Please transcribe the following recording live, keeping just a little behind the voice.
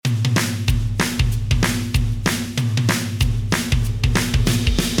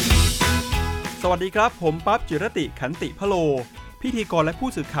วัสดีครับผมปั๊บจิรติขันติพโลพิธีกรและผู้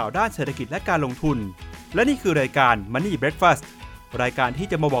สื่อข่าวด้านเศรษฐกิจและการลงทุนและนี่คือรายการ Money Breakfast รายการที่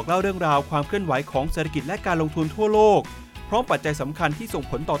จะมาบอกเล่าเรื่องราวความเคลื่อนไหวของเศรษฐกิจและการลงทุนทั่วโลกพร้อมปัจจัยสำคัญที่ส่ง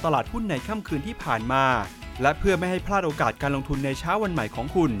ผลต่อตลาดหุ้นในค่ำคืนที่ผ่านมาและเพื่อไม่ให้พลาดโอกาสการลงทุนในเช้าวันใหม่ของ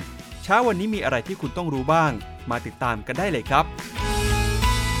คุณเช้าวันนี้มีอะไรที่คุณต้องรู้บ้างมาติดตามกันได้เลยครับ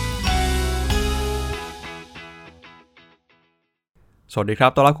สวัสดีครั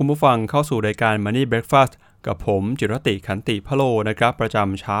บต้อนรับคุณผู้ฟังเข้าสู่รายการ Money Breakfast กับผมจิรติขันติพโลนะครับประจ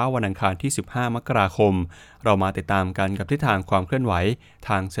ำเช้าวันอังคารที่15มกราคมเรามาติดตามกันกับทิศทางความเคลื่อนไหวท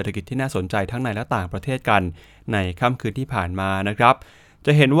างเศรษฐกิจที่น่าสนใจทั้งในและต่างประเทศกันในค่ำคืนที่ผ่านมานะครับจ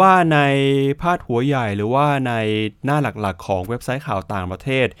ะเห็นว่าในพาดหัวใหญ่หรือว่าในหน้าหลักๆของเว็บไซต์ข่าวต่างประเท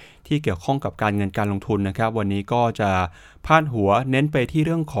ศที่เกี่ยวข้องกับการเงินการลงทุนนะครับวันนี้ก็จะพาดหัวเน้นไปที่เ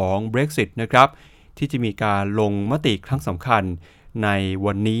รื่องของ Brexit นะครับที่จะมีการลงมติครั้งสำคัญใน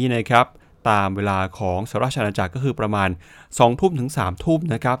วันนี้นะครับตามเวลาของสหราชอาณาจักรก็คือประมาณ 20:00 น. ถึง 3:00 น.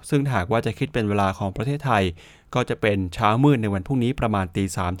 นะครับซึ่งหากว่าจะคิดเป็นเวลาของประเทศไทยก็จะเป็นเช้ามืดในวันพรุ่งนี้ประมาณ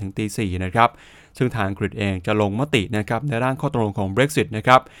 3:00 น. ถึง 4:00 น. นะครับซึ่งทางอังกฤษเองจะลงมตินะครับในร่างข้อตกลงของ Brexit นะค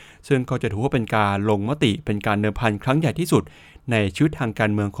รับซึ่งก็จะถือว่าเป็นการลงมติเป็นการเดิมพันครั้งใหญ่ที่สุดในชีวิตทางกา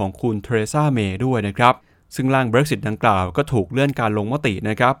รเมืองของคุณเทเรซาเมย์ด้วยนะครับซึ่งร่าง Brexit ดังกล่าวก็ถูกเลื่อนการลงมติ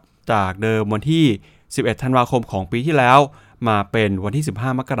นะครับจากเดิมวันที่11 ธันวาคมของปีที่แล้วมาเป็นวันที่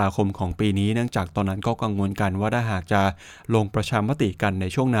15มกราคมของปีนี้เนื่องจากตอนนั้นก็กังวลกันว่าถ้าหากจะลงประชามติกันใน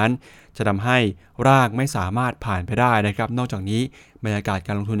ช่วงนั้นจะทำให้ร่างไม่สามารถผ่านไปได้นะครับนอกจากนี้บรรยากาศก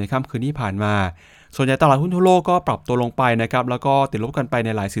ารลงทุนในค่ำคืนที่ผ่านมาส่วนใหญ่ตลาดหุ้นทั่วโลกก็ปรับตัวลงไปนะครับแล้วก็ติดลบกันไปใน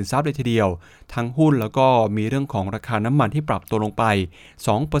หลายสินทรัพย์เลยทีเดียวทั้งหุ้นแล้วก็มีเรื่องของราคาน้ำมันที่ปรับตัวลงไป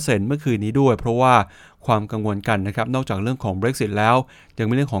 2% เมื่อคืนนี้ด้วยเพราะว่าความกังวลกันนะครับนอกจากเรื่องของ Brexit แล้วยัง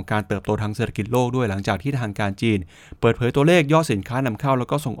มีเรื่องของการเติบโตทางเศรษฐกิจโลกด้วยหลังจากที่ทางการจีนเปิดเผยตัวเลขยอดสินค้านำเข้าแล้ว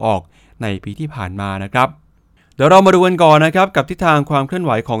ก็ส่งออกในปีที่ผ่านมานะครับเดี๋ยวเรามาดูกันก่อนนะครับกับทิศทางความเคลื่อนไห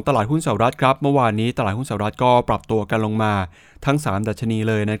วของตลาดหุ้นสหรัฐครับเมื่อวานนี้ตลาดหุ้นสหรัฐก็ปรับตัวกันลงมาทั้ง3ดัชนี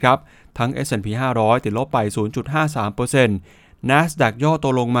เลยนะครับทั้ง S&P 500 ติดลบไป 0.53% NASDAQ ย่อตั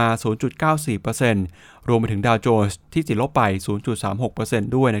วลงมา 0.94% รวมไปถึงดาวโจนส์ที่ติดลบไป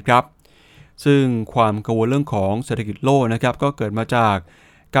 0.36% ด้วยนะครับซึ่งความกังวลเรื่องของเศรษฐกิจโลกนะครับก็เกิดมาจาก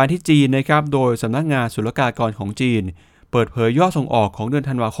การที่จีนนะครับโดยสำนักงานศุลกากรของจีนเปิดเผยยอดส่งออกของเดือน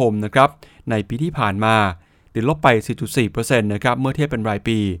ธันวาคมนะครับในปีที่ผ่านมาติดลบไป 4.4% นะครับเมื่อเทียบเป็นราย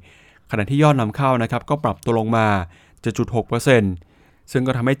ปีขณะที่ยอดนำเข้านะครับก็ปรับตัวลงมา 7.6% ซึ่ง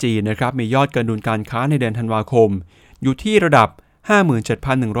ก็ทำให้จีนนะครับมียอดการดุลการค้าในเดือนธันวาคมอยู่ที่ระดับ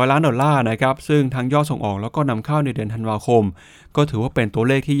 57,100 ล้านดอลลาร์นะครับซึ่งทั้งยอดส่งออกแล้วก็นำเข้าในเดือนธันวาคมก็ถือว่าเป็นตัว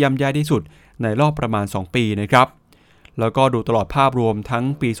เลขที่ย่ำแย่ที่สุดในรอบประมาณ2ปีนะครับแล้วก็ดูตลอดภาพรวมทั้ง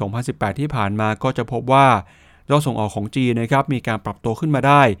ปี2018ที่ผ่านมาก็จะพบว่ายอดส่งออกของจีนนะครับมีการปรับตัวขึ้นมาไ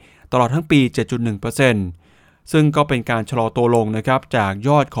ด้ตลอดทั้งปี 7.1% ซึ่งก็เป็นการชะลอตัวลงนะครับจากย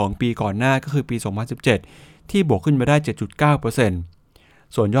อดของปีก่อนหน้าก็คือปี2017ที่บวกขึ้นมาได้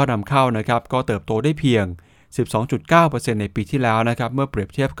 7.9% ส่วนยอดนำเข้านะครับก็เติบโตได้เพียง 12.9% ในปีที่แล้วนะครับเมื่อเปรียบ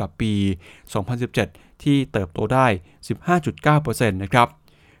เทียบกับปี2017ที่เติบโตได้ 15.9% นะครับ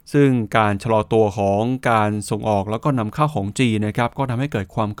ซึ่งการชะลอตัวของการส่งออกแล้วก็นำเข้าของจีนนะครับก็ทำให้เกิด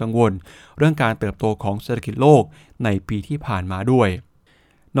ความกังวลเรื่องการเติบโตของเศรษฐกิจโลกในปีที่ผ่านมาด้วย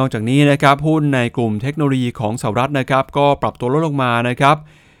นอกจากนี้นะครับหุ้นในกลุ่มเทคโนโลยีของสหรัฐนะครับก็ปรับตัวลดลงมานะครับ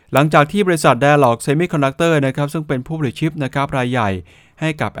หลังจากที่บริษัท Dialog Semiconductor นะครับซึ่งเป็นผู้ผลิตชิปนะครับรายใหญ่ให้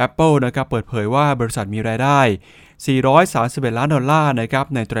กับ Apple นะครับเปิดเผยว่าบริษัทมีรายได้$431 ล้านนะครับ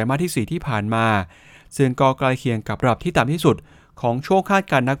ในไตรมาสที่4ที่ผ่านมาซึ่งก็ใกล้เคียงกับระดับที่ต่ำที่สุดของช่วงคาด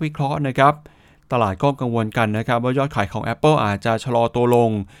การณ์นักวิเคราะห์นะครับตลาดก็กังวลกันนะครับว่ายอดขายของ Apple อาจจะชะลอตัวลง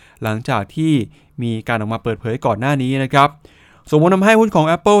หลังจากที่มีการออกมาเปิดเผยก่อนหน้านี้นะครับส่งผลทำให้หุ้นของ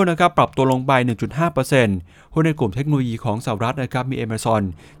Apple นะครับปรับตัวลงไป 1.5% หุ้นในกลุ่มเทคโนโลยีของสหรัฐนะครับมี Amazon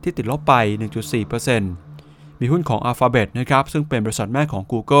ที่ติดลบไป 1.4% มีหุ้นของ Alphabet นะครับซึ่งเป็นบริษัทแม่ของ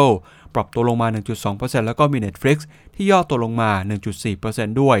Google ปรับตัวลงมา 1.2% แล้วก็มี Netflix ที่ย่อตัวลงมา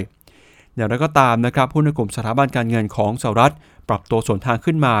 1.4% ด้วยอย่างไรก็ตามนะครับหุ้นในกลุ่มสถาบันการเงินของสหรัฐปรับตัวสวนทาง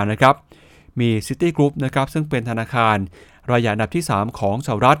ขึ้นมานะครับมี Citigroup นะครับซึ่งเป็นธนาคารรายใหญ่อันดับที่3ของส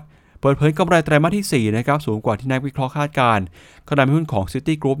หรัฐเปิดเผยกำไรไตรมาสที่4นะครับสูงกว่าที่นักวิเคราะห์คาดการณ์ขณะที่หุ้นของ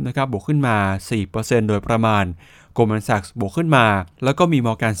Citigroup นะครับบวกขึ้นมา 4% โดยประมาณ Goldman Sachs บวกขึ้นมาแล้วก็มี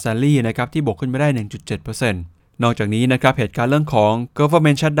Morgan Stanley นะครับที่บวกขึ้นมาได้ 1.7% นอกจากนี้นะครับเหตุการณ์เรื่องของ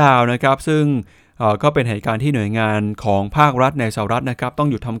Government Shutdown นะครับซึ่งก็เป็นเหตุการณ์ที่หน่วยงานของภาครัฐในสหรัฐนะครับต้อง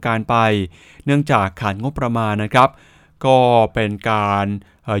หยุดทำการไปเนื่องจากขาดงบประมาณนะครับก็เป็นการ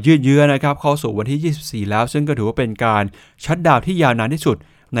ยืดเยื้อนะครับเข้าสู่วันที่24แล้วซึ่งก็ถือว่าเป็นการชัตดาวน์ที่ยาวนานที่สุด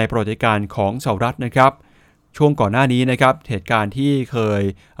ในประวัติการของสหรัฐนะครับ ช่วงก่อนหน้านี้นะครับเหตุการณ์ที่เคย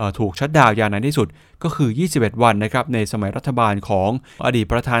ถูกชัตดาวน์ยาวนานที่สุดก็คือ21วันนะครับในสมัยรัฐบาลของอดีต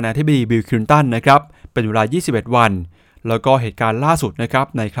ประธานาธิบดีบิล คลินตันนะครับเป็นเวลา21วันแล้วก็เหตุการณ์ล่าสุดนะครับ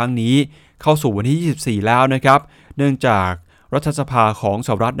ในครั้งนี้เข้าสู่วันที่24แล้วนะครับเนื่องจากรัฐสภาของส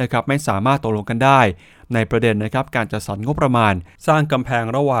หรัฐนะครับไม่สามารถตกลงกันได้ในประเด็นนะครับการจัดสรรงบประมาณสร้างกำแพง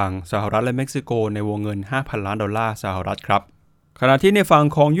ระหว่างสหรัฐและเม็กซิโกในวงเงิน $5,000 ล้านสหรัฐครับขณะที่ในฝั่ง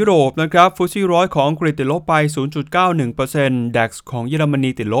ของยุโรปนะครับฟุตซี่100ของอังกฤษติดลบไป 0.91% DAX ของเยอรมนี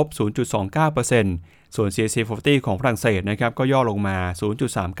ติดลบ 0.29% ส่วน CAC 40 ของฝรั่งเศสนะครับก็ย่อลงมา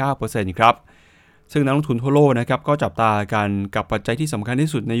 0.39% ครับซึ่งนักลงทุนทั่วโลกนะครับก็จับตากันกับปัจจัยที่สำคัญที่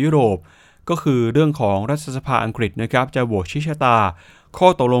สุดในยุโรปก็คือเรื่องของรัฐสภาอังกฤษนะครับจะโหวตชี้ชะตาข้อ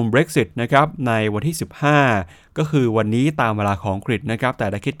ตกลง Brexit นะครับในวันที่15ก็คือวันนี้ตามเวลาของอังกฤษนะครับแต่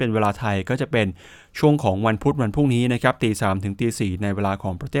ถ้าคิดเป็นเวลาไทยก็จะเป็นช่วงของวันพุธวันพรุ่งนี้นะครับ 3:00 ถึง 4:00 ในเวลาข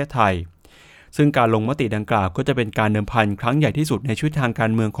องประเทศไทยซึ่งการลงมติดังกล่าวก็จะเป็นการเดิมพันครั้งใหญ่ที่สุดในชีวิตทางกา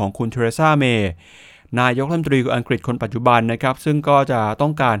รเมืองของคุณเทเรซาเมย์นายกรัฐมนตรีอังกฤษคนปัจจุบันนะครับซึ่งก็จะต้อ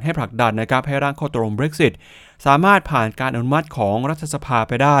งการให้ผลักดันนะครับให้ร่างข้อตกลง Brexit สามารถผ่านการอนุมัติของรัฐสภาไ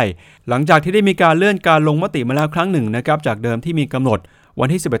ปได้หลังจากที่ได้มีการเลื่อนการลงมติมาแล้วครั้งหนึ่งนะครับจากเดิมที่มีกำหนดวัน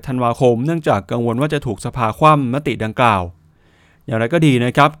ที่11ธันวาคมเนื่องจากกังวลว่าจะถูกสภาคว่ำมติดังกล่าวอย่างไรก็ดีน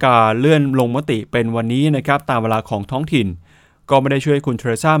ะครับการเลื่อนลงมติเป็นวันนี้นะครับตามเวลาของท้องถิ่นก็ไม่ได้ช่วยคุณเท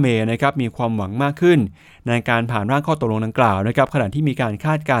เรซาเมย์นะครับมีความหวังมากขึ้นในการผ่านร่างข้อตกลงดังกล่าวนะครับขณะที่มีการค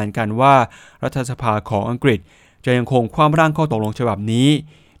าดการณ์กันว่ารัฐสภาของอังกฤษจะยังคงคว่ำร่างข้อตกลงฉบับนี้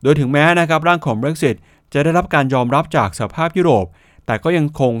โดยถึงแม้นะครับร่างของ Brexit จะได้รับการยอมรับจากสหภาพยุโรปแต่ก็ยัง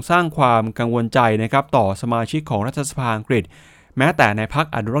คงสร้างความกังวลใจนะครับต่อสมาชิกของรัฐสภาอังกฤษแม้แต่ในพรรค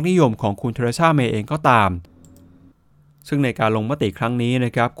อนุรักษ์นิยมของคุณเทเรซาเมย์เองก็ตามซึ่งในการลงมติครั้งนี้น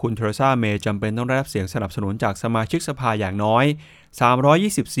ะครับคุณเทเรซาเมย์จำเป็นต้องได้รับเสียงสนับสนุนจากสมาชิกสภาอย่างน้อย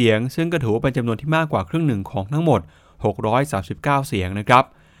320เสียงซึ่งก็ถือว่าเป็นจำนวนที่มากกว่าครึ่งหนึ่งของทั้งหมด639เสียงนะครับ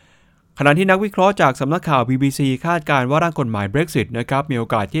ขณะที่นักวิเคราะห์จากสำนักข่าว BBC คาดการณ์ว่าร่างกฎหมาย Brexit นะครับมีโอ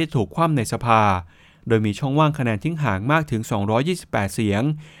กาสที่จะถูกคว่ำในสภาโดยมีช่องว่างคะแนนทิ้งห่างมากถึง228เสียง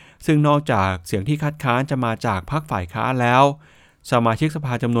ซึ่งนอกจากเสียงที่คัดค้านจะมาจากพรรคฝ่ายค้านแล้วสมาชิกสภ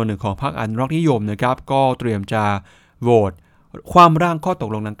าจำนวนหนึ่งของพรรคอนุรักษ์นิยมนะครับก็เตรียมจะโหวตความร่างข้อตก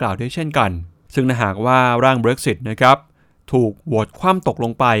ลงดังกล่าวด้วยเช่นกันซึ่งถ้าหากว่าร่าง Brexit นะครับถูกโหวตคว่ำตกล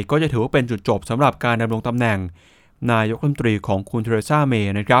งไปก็จะถือว่าเป็นจุดจบสำหรับการดำรงตำแหน่งนายกรัฐมนตรีของคุณเทเรซาเม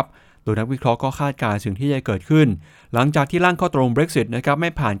ย์นะครับโดยนักวิเคราะห์ก็คาดการณ์สิ่งที่จะเกิดขึ้นหลังจากที่ร่างข้อตกลง Brexit นะครับไม่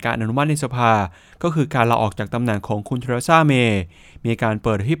ผ่านการอนุมัติในสภาก็คือการลาออกจากตำแหน่งของคุณเทเรซาเมย์มีการเ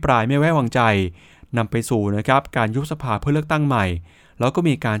ปิดอภิปรายไม่ไว้วางใจนำไปสู่นะครับการยุบสภาเพื่อเลือกตั้งใหม่แล้วก็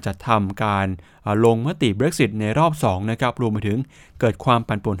มีการจัดทำการลงมติ Brexit ในรอบ2นะครับรวมไปถึงเกิดความ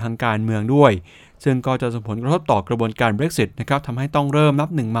ปั่นป่วนทางการเมืองด้วยซึ่งก็จะส่งผลกระทบต่อกระบวนการ Brexit นะครับทำให้ต้องเริ่มนับ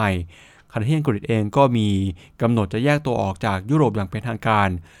หนึ่งใหม่ขณะที่อังกฤษเองก็มีกำหนดจะแยกตัวออกจากยุโรปอย่างเป็นทางการ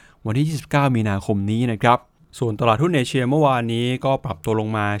วันที่29มีนาคมนี้นะครับส่วนตลาดหุ้นเอเชียเมื่อวานนี้ก็ปรับตัวลง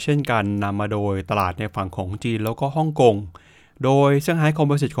มาเช่นกันนำมาโดยตลาดในฝั่งของจีนแล้วก็ฮ่องกงโดยเซี่ยงไฮ้คอมโ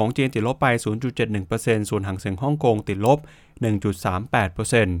พสิตของจีนติดลบไป 0.71% ส่วนหางเส็งฮ่องกงติดลบ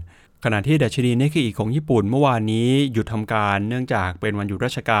 1.38% ขณะที่ดัชนีนิกเกอิของญี่ปุ่นเมื่อวานนี้หยุดทำการเนื่องจากเป็นวันหยุดร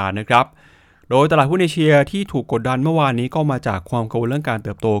าชการนะครับโดยตลาดหุ้นเอเชียที่ถูกกดดันเมื่อวานนี้ก็มาจากความกังวลเรื่องการเ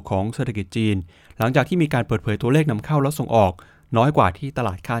ติบโตของเศรษฐกิจจีนหลังจากที่มีการเปิดเผยตัวเลขนำเข้าและส่งออกน้อยกว่าที่ตล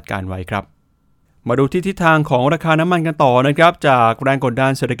าดคาดการไว้ครับมาดูที่ทิศทางของราคาน้ำมันกันต่อนะครับจากแรงกดดั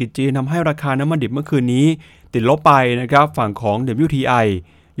นเศรษฐกิจจีนทำให้ราคาน้ำมันดิบเมื่อคืนนี้ติดลบไปนะครับฝั่งของ WTI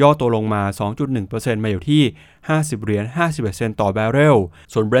ย่อตัวลงมา 2.1% มาอยู่ที่$50.51ต่อแบเรล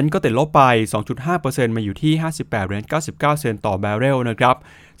ส่วน Brent ก็ติดลบไป 2.5% มาอยู่ที่$58.99ต่อแบเรลนะครับ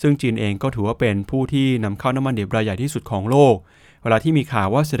ซึ่งจีนเองก็ถือว่าเป็นผู้ที่นำเข้าน้ำมันดิบรายใหญ่ที่สุดของโลกเวลาที่มีข่าว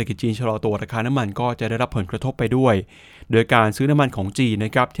ว่าเศรษฐกิจจีนชะลอตัวราคาน้ำมันก็จะได้รับผลกระทบไปด้วยโดยการซื้อน้ำมันของจีนน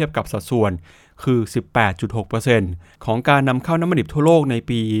ะครับเทียบกับสัดส่วนคือ 18.6% ของการนำเข้าน้ำมันดิบทั่วโลกใน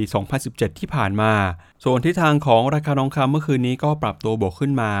ปี 2017 ที่ผ่านมาส่วนทิศทางของราคาทองคำเมื่อคืนนี้ก็ปรับตัวบวกขึ้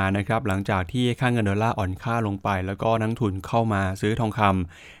นมานะครับหลังจากที่ค่าเงินดอลลาร์อ่อนค่าลงไปแล้วก็นักทุนเข้ามาซื้อทองค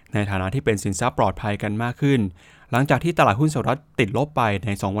ำในฐานะที่เป็นสินทรัพย์ปลอดภัยกันมากขึ้นหลังจากที่ตลาดหุ้นสหรัฐติดลบไปใน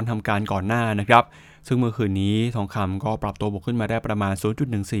2วันทำการก่อนหน้านะครับซึ่งเมื่อคืนนี้ทองคำก็ปรับตัวบวกขึ้นมาได้ประมาณ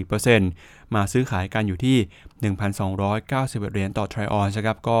 0.14% มาซื้อขายกันอยู่ที่ 1,291 เหรียญต่อไทรออนซ์ค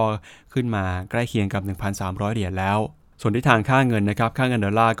รับก็ขึ้นมาใกล้เคียงกับ 1,300 เหรียญแล้วส่วนที่ทางค่าเงินนะครับค่าเงินด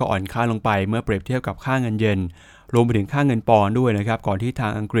อลลาร์ก็อ่อนค่าลงไปเมื่อเปรียบเทียบกับค่าเงินเยนรวมไปถึงค่าเงินปอนด์ด้วยนะครับก่อนที่ทา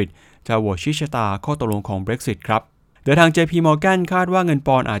งอังกฤษจะโหวตชี้ชะตาข้อตกลงของ Brexit ครับโดยทาง JP Morgan คาดว่าเงินป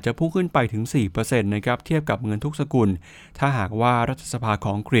อนด์อาจจะพุ่งขึ้นไปถึง 4% นะครับเทียบกับเงินทุกสกุลถ้าหากว่ารัฐสภาข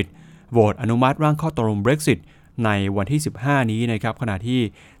องอังกฤษโหวตอนุมัติร่างข้อตกลง Brexit ในวันที่15นี้นะครับขณะที่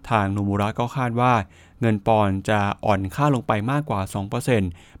ทางโนมุระก็คาดว่าเงินปอนด์จะอ่อนค่าลงไปมากกว่า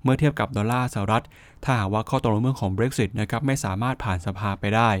 2% เมื่อเทียบกับดอลลาร์สหรัฐถ้าหากว่าข้อตกลงเรื่องของ Brexit นะครับไม่สามารถผ่านสภาไป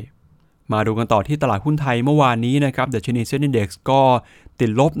ได้มาดูกันต่อที่ตลาดหุ้นไทยเมื่อวานนี้นะครับดัชนีเซ็นดีเด็กซ์ก็ติ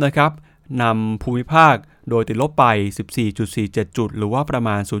ดลบนะครับนำภูมิภาคโดยติดลบไป 14.47 จุดหรือว่าประม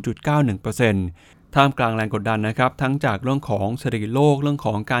าณ 0.91%ท่ามกลางแรงกดดันนะครับทั้งจากเรื่องของเศรษฐกิจโลกเรื่องข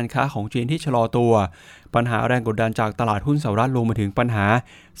องการค้าของจีนที่ชะลอตัวปัญหาแรงกดดันจากตลาดหุ้นสหรัฐรวมมาถึงปัญหา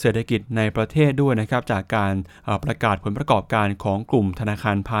เศรษฐกิจในประเทศด้วยนะครับจากการประกาศผลประกอบการของกลุ่มธนาค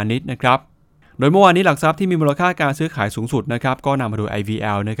ารพาณิชย์นะครับโดยเมื่อวานนี้หลักทรัพย์ที่มีมูลค่าการซื้อขายสูงสุดนะครับก็นำมาโดย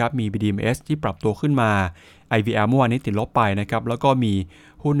IVL นะครับมี BDMs ที่ปรับตัวขึ้นมา IVL เมื่อวานนี้ติดลบไปนะครับแล้วก็มี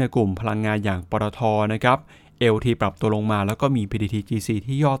หุ้นในกลุ่มพลังงานอย่างปตท.นะครับ LT ปรับตัวลงมาแล้วก็มี PTTGC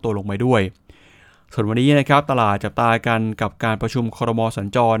ที่ย่อตัวลงไปด้วยส่วนวันนี้นะครับตลาดจับตากันกับการประชุมครม.สัญ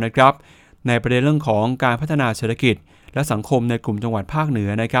จรนะครับในประเด็นเรื่องของการพัฒนาเศรษฐกิจและสังคมในกลุ่มจังหวัดภาคเหนือ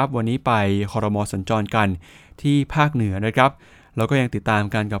นะครับวันนี้ไปครม.สัญจรกันที่ภาคเหนือนะครับแล้วก็ยังติดตาม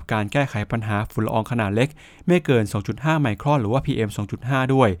กันกับการแก้ไขปัญหาฝุ่นละอองขนาดเล็กไม่เกิน 2.5 ไมครอนหรือว่า PM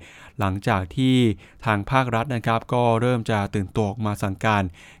 2.5 ด้วยหลังจากที่ทางภาครัฐนะครับก็เริ่มจะตื่นตัวออกมาสั่งการ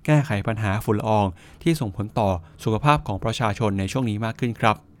แก้ไขปัญหาฝุ่นละอองที่ส่งผลต่อสุขภาพของประชาชนในช่วงนี้มากขึ้นค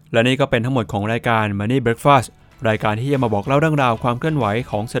รับและนี่ก็เป็นทั้งหมดของรายการ Money Breakfast รายการที่จะมาบอกเล่าเรื่องราวความเคลื่อนไหว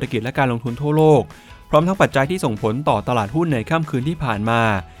ของเศรษฐกิจและการลงทุนทั่วโลกพร้อมทั้งปัจจัยที่ส่งผลต่อตลาดหุ้นในค่ำคืนที่ผ่านมา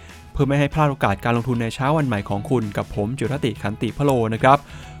เพื่อไม่ให้พลาดโอกาสการลงทุนในเช้าวันใหม่ของคุณกับผมจิรติขันติพโลนะครับ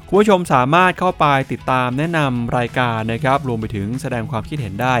คุณผู้ชมสามารถเข้าไปติดตามแนะนำรายการนะครับรวมไปถึงแสดงความคิดเห็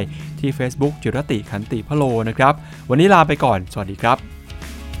นได้ที่ Facebook จิรติขันติพโลนะครับวันนี้ลาไปก่อนสวัสดีครับ